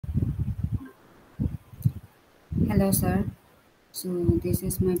Hello, sir. So this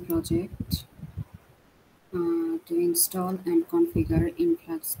is my project to install and configure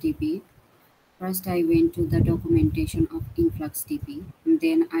influxdb. First, I went to the documentation of influxdb.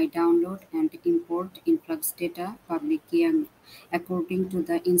 Then I download and import influx data public key according to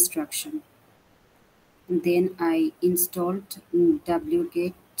the instruction. Then I installed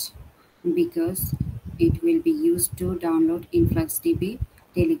wget because it will be used to download influxdb,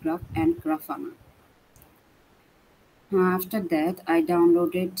 telegraf, and grafana. After that, I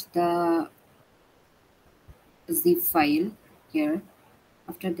downloaded the zip file here.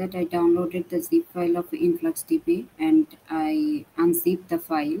 After that, I downloaded the zip file of influxdb and I unzipped the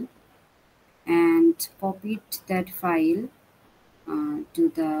file and copied that file to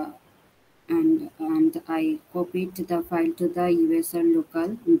the and I copied the file to the user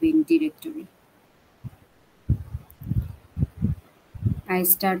local bin directory. I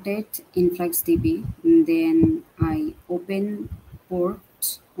started influxdb, then I open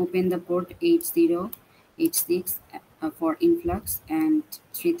the port 8086 for influx and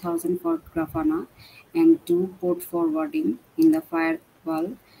 3000 for grafana and do port forwarding in the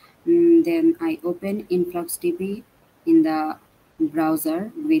firewall. Then I open influxdb in the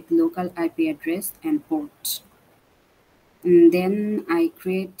browser with local IP address and port. Then I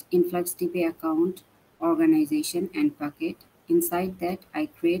create influxdb account, organization, and bucket. Inside that, I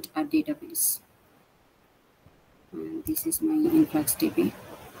create a database. And this is my influxdb.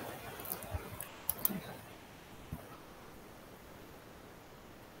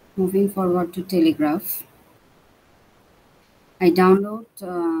 Moving forward to telegraf, I download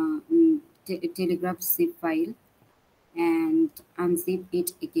telegraf zip file and unzip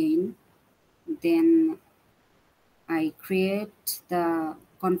it again. Then I create the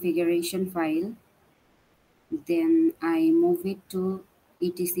configuration file. Then I move it to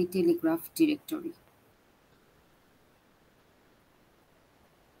etc telegraf directory.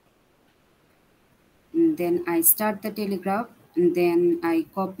 And then I start the telegraf and then I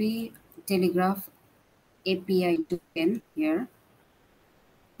copy telegraf API token here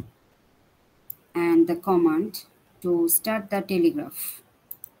and the command to start the telegraf.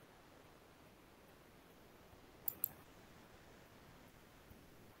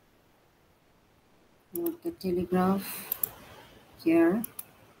 Put the telegraf here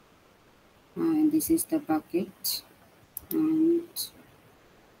and this is the bucket and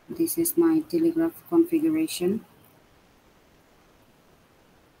this is my telegraf configuration.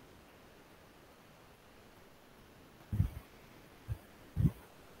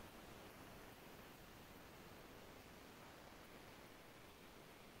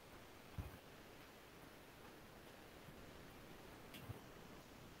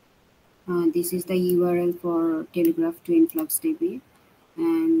 This is the URL for telegraf to influxdb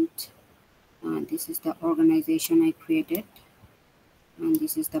and this is the organization I created and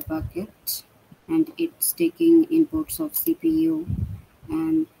this is the bucket and it's taking inputs of CPU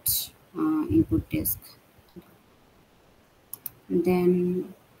and input disk.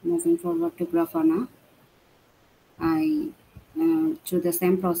 Then moving forward to grafana, I through the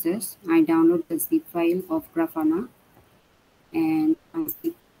same process I download the zip file of grafana and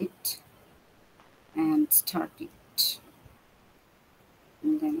unzip it and start it,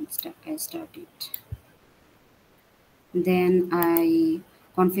 and then I start it. Then I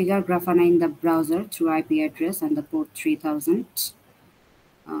configure grafana in the browser through IP address and the port 3000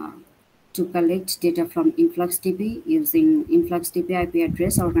 to collect data from influxdb using influxdb IP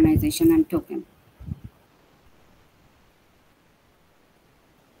address, organization, and token.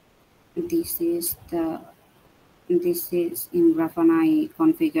 This is in grafana I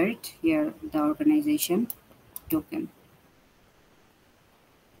configured here the organization token.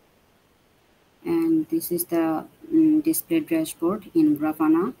 And this is the display dashboard in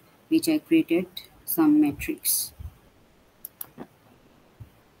grafana which I created some metrics.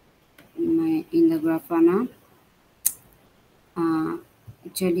 In the grafana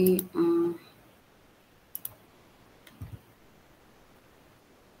actually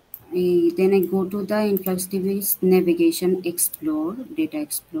then I go to the influxdb's navigation explore, data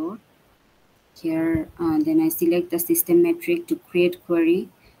explore here. Then I select the system metric to create query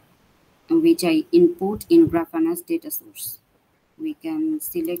which I input in grafana's data source. We can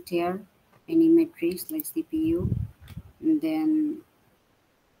select here any metrics like CPU and then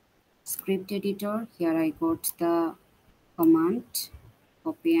script editor. Here I got the command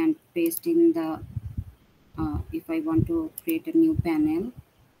copy and paste in the if I want to create a new panel,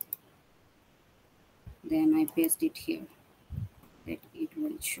 then I paste it here that it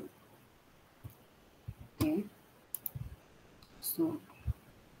will show. Okay, so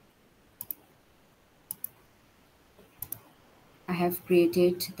have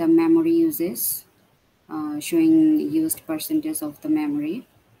created the memory uses, showing used percentage of the memory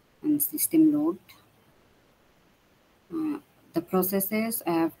and system load. The processes,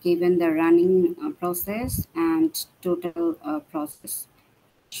 I have given the running process and total process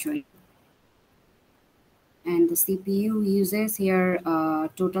showing. And the CPU uses here,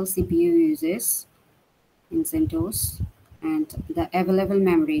 total CPU uses in CentOS, and the available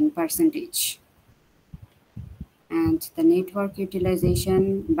memory in percentage, and the network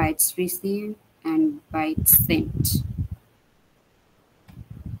utilization, bytes received and bytes sent.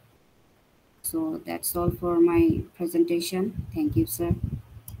 So that's all for my presentation. Thank you, sir.